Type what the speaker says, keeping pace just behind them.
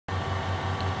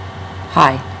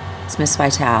Hi, it's Miss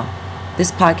Vitale.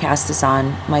 This podcast is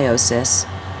on meiosis,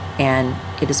 and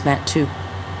it is meant to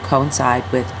coincide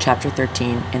with Chapter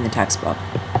 13 in the textbook.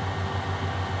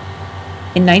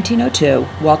 In 1902,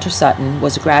 Walter Sutton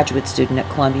was a graduate student at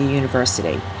Columbia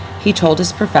University. He told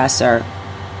his professor,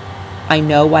 "I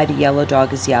know why the yellow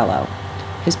dog is yellow."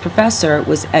 His professor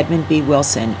was Edmund B.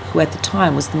 Wilson, who at the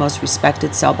time was the most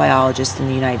respected cell biologist in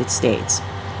the United States.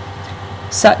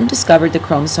 Sutton discovered that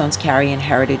chromosomes carry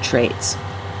inherited traits.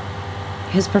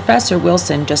 His professor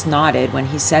Wilson just nodded when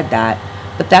he said that,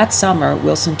 but that summer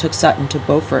Wilson took Sutton to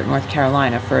Beaufort, North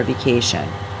Carolina for a vacation.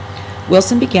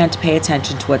 Wilson began to pay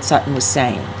attention to what Sutton was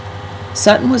saying.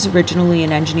 Sutton was originally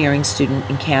an engineering student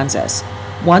in Kansas.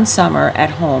 One summer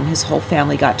at home, his whole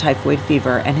family got typhoid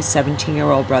fever and his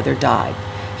 17-year-old brother died.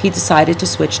 He decided to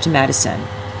switch to medicine.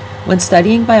 When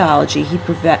studying biology,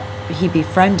 he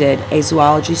befriended a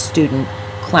zoology student,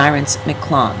 Clarence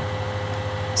McClung.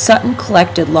 Sutton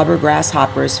collected lubber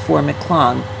grasshoppers for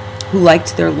McClung, who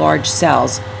liked their large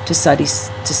cells, to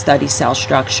study cell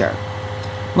structure.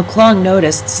 McClung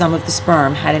noticed some of the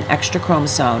sperm had an extra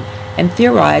chromosome and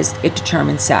theorized it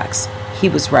determined sex. He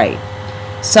was right.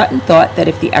 Sutton thought that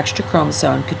if the extra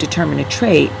chromosome could determine a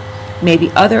trait,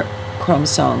 maybe other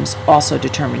chromosomes also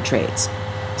determine traits.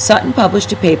 Sutton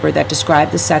published a paper that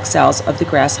described the sex cells of the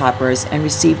grasshoppers and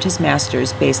received his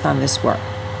master's based on this work.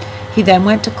 He then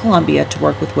went to Columbia to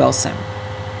work with Wilson.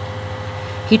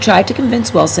 He tried to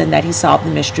convince Wilson that he solved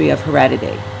the mystery of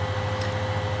heredity.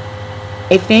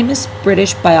 A famous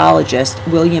British biologist,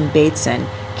 William Bateson,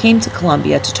 came to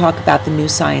Columbia to talk about the new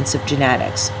science of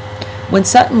genetics. When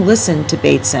Sutton listened to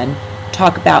Bateson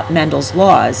talk about Mendel's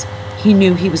laws, he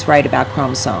knew he was right about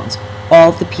chromosomes. All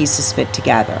of the pieces fit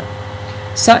together.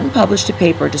 Sutton published a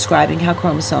paper describing how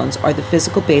chromosomes are the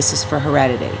physical basis for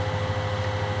heredity.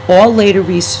 All later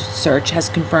research has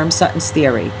confirmed Sutton's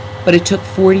theory, but it took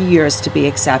 40 years to be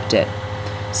accepted.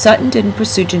 Sutton didn't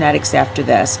pursue genetics after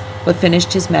this, but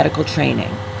finished his medical training.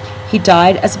 He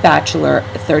died as a bachelor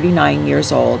at 39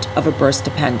 years old of a burst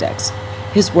appendix.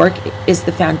 His work is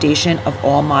the foundation of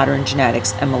all modern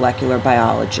genetics and molecular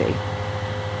biology.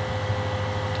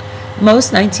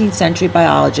 Most 19th century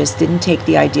biologists didn't take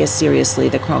the idea seriously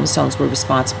that chromosomes were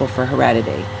responsible for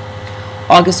heredity.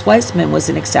 August Weismann was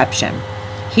an exception.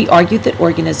 He argued that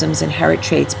organisms inherit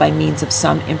traits by means of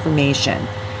some information,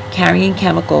 carrying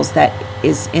chemicals that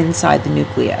is inside the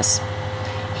nucleus.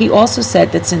 He also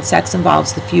said that since sex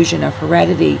involves the fusion of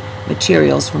heredity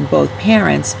materials from both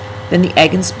parents, then the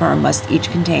egg and sperm must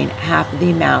each contain half of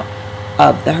the amount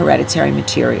of the hereditary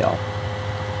material.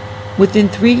 Within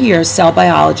 3 years, cell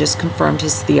biologists confirmed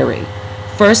his theory.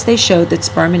 First, they showed that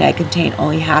sperm and egg contain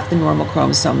only half the normal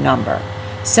chromosome number.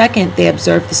 Second, they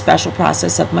observed the special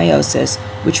process of meiosis,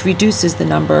 which reduces the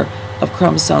number of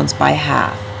chromosomes by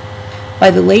half. By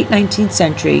the late 19th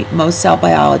century, most cell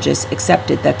biologists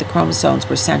accepted that the chromosomes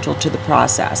were central to the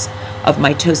process of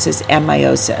mitosis and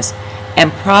meiosis,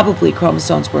 and probably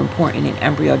chromosomes were important in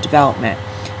embryo development,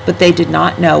 but they did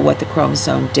not know what the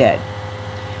chromosome did.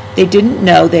 They didn't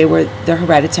know they were the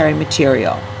hereditary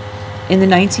material. In the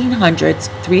 1900s,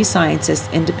 3 scientists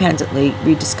independently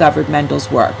rediscovered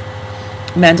Mendel's work.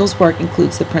 Mendel's work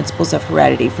includes the Principles of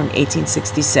Heredity from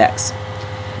 1866.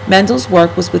 Mendel's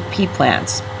work was with pea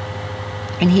plants,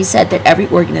 and he said that every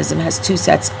organism has 2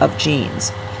 sets of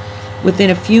genes. Within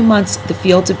a few months, the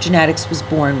field of genetics was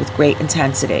born with great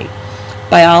intensity.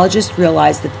 Biologists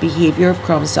realized that the behavior of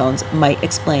chromosomes might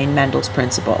explain Mendel's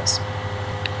principles.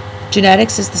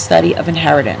 Genetics is the study of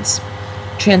inheritance.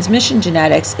 Transmission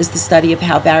genetics is the study of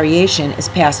how variation is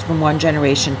passed from one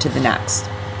generation to the next.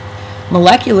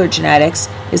 Molecular genetics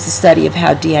is the study of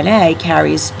how DNA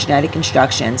carries genetic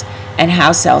instructions and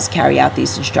how cells carry out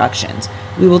these instructions.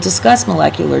 We will discuss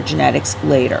molecular genetics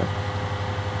later.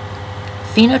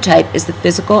 Phenotype is the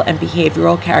physical and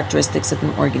behavioral characteristics of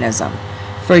an organism.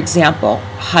 For example,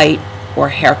 height or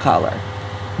hair color.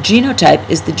 Genotype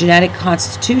is the genetic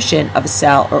constitution of a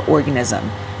cell or organism.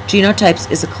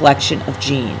 Genotypes is a collection of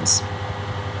genes.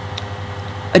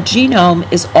 A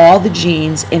genome is all the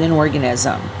genes in an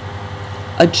organism.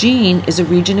 A gene is a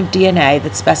region of DNA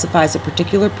that specifies a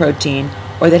particular protein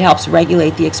or that helps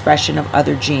regulate the expression of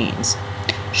other genes.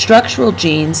 Structural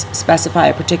genes specify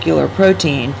a particular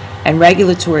protein, and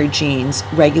regulatory genes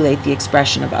regulate the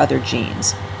expression of other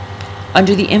genes.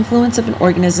 Under the influence of an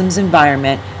organism's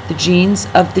environment, the genes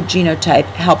of the genotype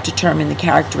help determine the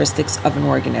characteristics of an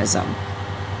organism.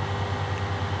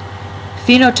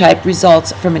 Phenotype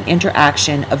results from an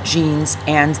interaction of genes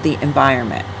and the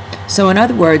environment. So in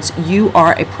other words, you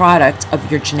are a product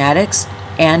of your genetics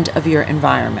and of your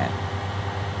environment.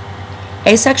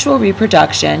 Asexual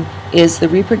reproduction is the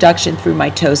reproduction through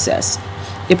mitosis.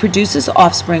 It produces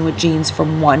offspring with genes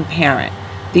from one parent.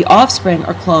 The offspring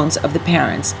are clones of the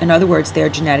parents. In other words, they are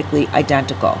genetically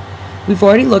identical. We've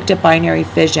already looked at binary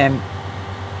fission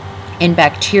in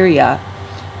bacteria,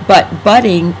 but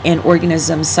budding in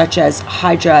organisms such as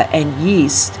hydra and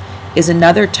yeast is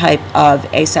another type of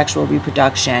asexual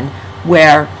reproduction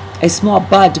where a small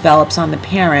bud develops on the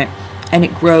parent and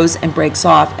it grows and breaks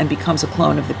off and becomes a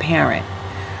clone of the parent.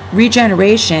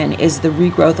 Regeneration is the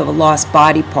regrowth of a lost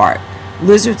body part.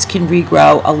 Lizards can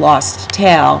regrow a lost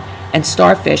tail, and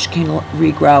starfish can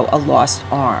regrow a lost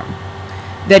arm.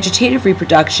 Vegetative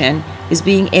reproduction is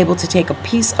being able to take a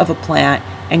piece of a plant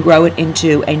and grow it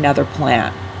into another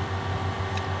plant.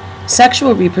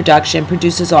 Sexual reproduction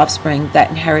produces offspring that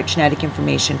inherit genetic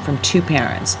information from two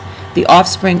parents. The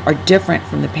offspring are different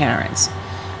from the parents.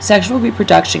 Sexual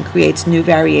reproduction creates new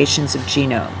variations of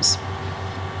genomes.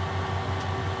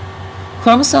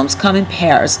 Chromosomes come in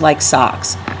pairs like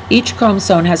socks. Each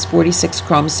chromosome has 46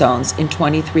 chromosomes in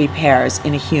 23 pairs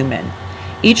in a human.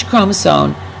 Each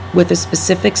chromosome with a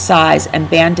specific size and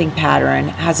banding pattern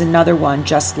has another one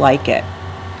just like it.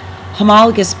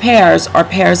 Homologous pairs are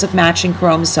pairs of matching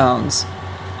chromosomes.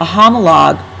 A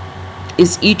homologue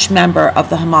is each member of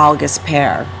the homologous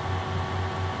pair.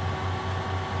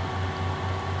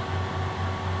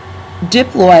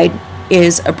 Diploid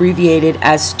is abbreviated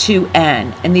as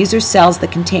 2N, and these are cells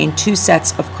that contain two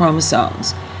sets of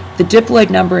chromosomes. The diploid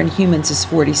number in humans is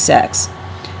 46.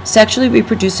 Sexually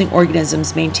reproducing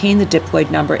organisms maintain the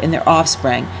diploid number in their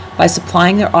offspring by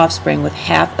supplying their offspring with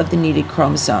half of the needed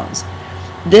chromosomes.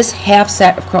 This half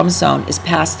set of chromosome is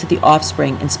passed to the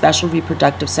offspring in special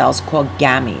reproductive cells called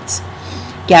gametes.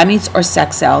 Gametes are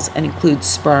sex cells and include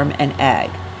sperm and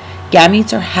egg.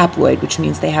 Gametes are haploid, which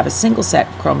means they have a single set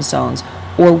of chromosomes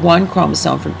or one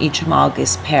chromosome from each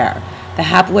homologous pair. The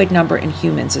haploid number in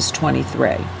humans is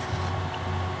 23.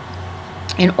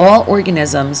 In all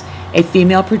organisms, a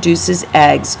female produces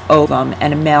eggs, ovum,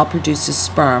 and a male produces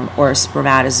sperm or a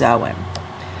spermatozoon.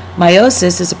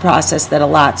 Meiosis is a process that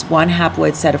allots one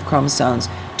haploid set of chromosomes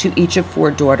to each of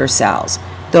 4 daughter cells.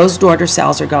 Those daughter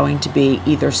cells are going to be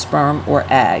either sperm or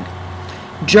egg.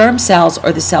 Germ cells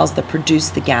are the cells that produce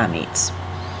the gametes.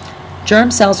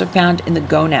 Germ cells are found in the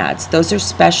gonads. Those are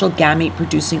special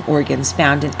gamete-producing organs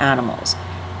found in animals.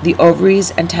 The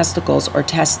ovaries and testicles or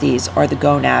testes are the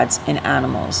gonads in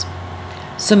animals.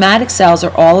 Somatic cells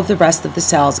are all of the rest of the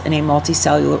cells in a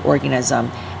multicellular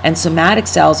organism, and somatic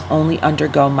cells only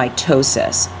undergo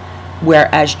mitosis,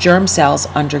 whereas germ cells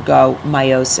undergo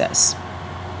meiosis.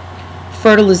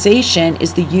 Fertilization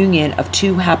is the union of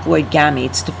 2 haploid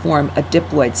gametes to form a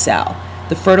diploid cell.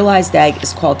 The fertilized egg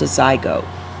is called a zygote.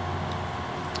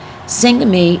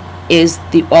 Syngamy is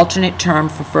the alternate term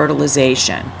for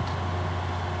fertilization.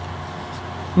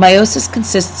 Meiosis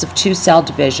consists of 2 cell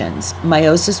divisions,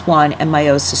 meiosis I and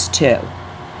meiosis II.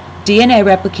 DNA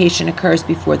replication occurs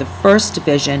before the first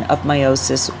division of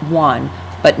meiosis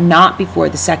I, but not before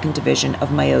the second division of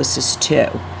meiosis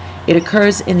II. It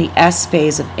occurs in the S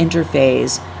phase of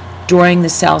interphase during the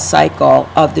cell cycle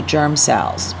of the germ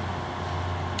cells.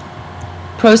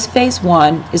 Prophase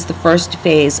I is the first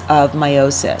phase of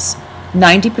meiosis.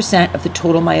 90% of the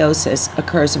total meiosis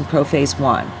occurs in prophase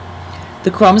I.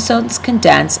 The chromosomes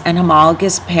condense and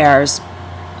homologous pairs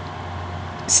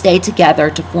stay together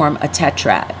to form a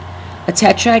tetrad. A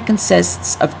tetrad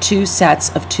consists of 2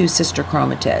 sets of 2 sister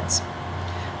chromatids.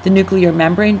 The nuclear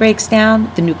membrane breaks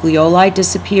down, the nucleoli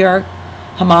disappear,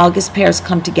 homologous pairs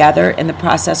come together in the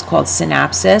process called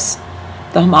synapsis.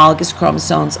 The homologous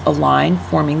chromosomes align,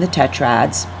 forming the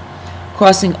tetrads.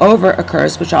 Crossing over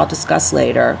occurs, which I'll discuss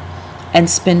later, and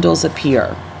spindles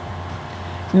appear.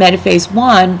 Metaphase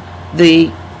I,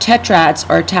 the tetrads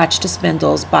are attached to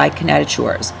spindles by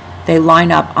kinetotures. They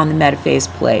line up on the metaphase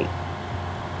plate.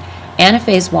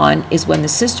 Anaphase I is when the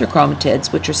sister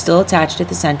chromatids, which are still attached to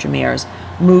the centromeres,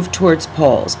 move towards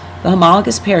poles. The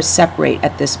homologous pairs separate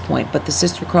at this point, but the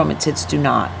sister chromatids do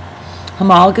not.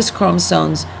 Homologous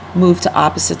chromosomes move to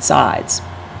opposite sides.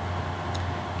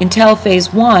 In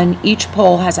telophase I, each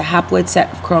pole has a haploid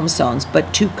set of chromosomes,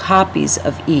 but 2 copies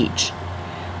of each.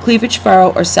 Cleavage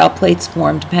furrow or cell plates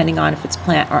form depending on if it's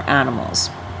plant or animals.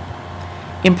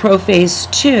 In prophase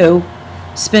II,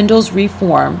 spindles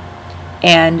reform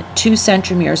and 2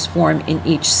 centromeres form in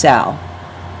each cell.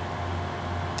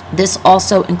 This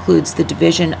also includes the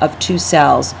division of 2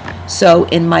 cells. So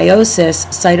in meiosis,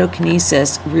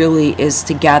 cytokinesis really is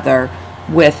together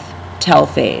with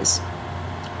telophase.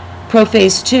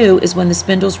 Prophase II is when the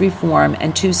spindles reform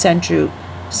and 2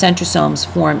 centrosomes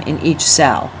form in each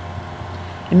cell.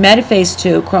 In metaphase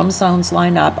II, chromosomes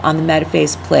line up on the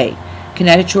metaphase plate.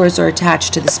 kinetochores are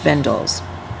attached to the spindles.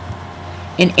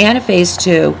 In anaphase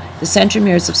 2, the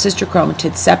centromeres of sister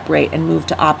chromatids separate and move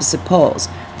to opposite poles.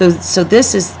 So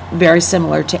this is very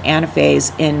similar to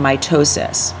anaphase in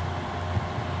mitosis.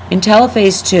 In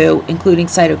telophase 2, including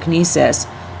cytokinesis,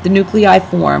 the nuclei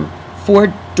form,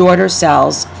 4 daughter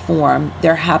cells form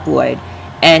their haploid,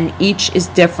 and each is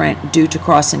different due to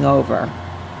crossing over.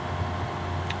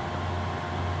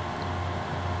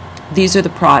 These are the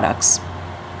products.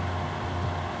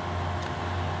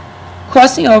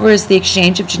 Crossing over is the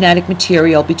exchange of genetic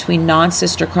material between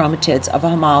non-sister chromatids of a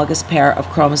homologous pair of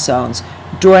chromosomes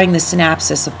during the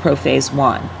synapsis of prophase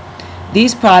 1.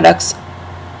 These products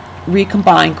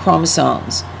recombine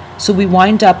chromosomes, so we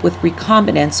wind up with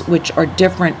recombinants which are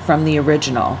different from the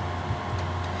original.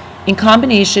 In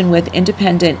combination with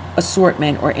independent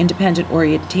assortment or independent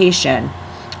orientation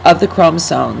of the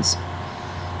chromosomes,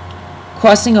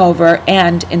 crossing over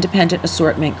and independent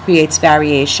assortment creates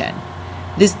variation.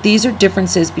 These are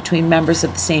differences between members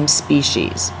of the same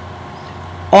species.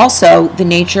 Also, the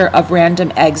nature of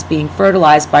random eggs being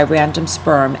fertilized by random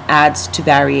sperm adds to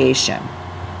variation.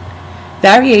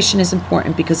 Variation is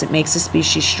important because it makes a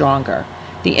species stronger.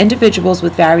 The individuals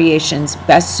with variations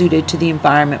best suited to the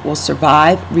environment will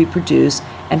survive, reproduce,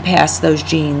 and pass those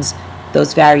genes,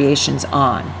 those variations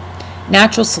on.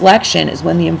 Natural selection is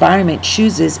when the environment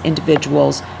chooses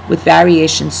individuals with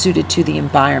variations suited to the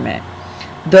environment.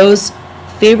 Those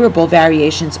favorable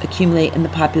variations accumulate in the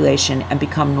population and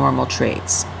become normal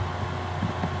traits.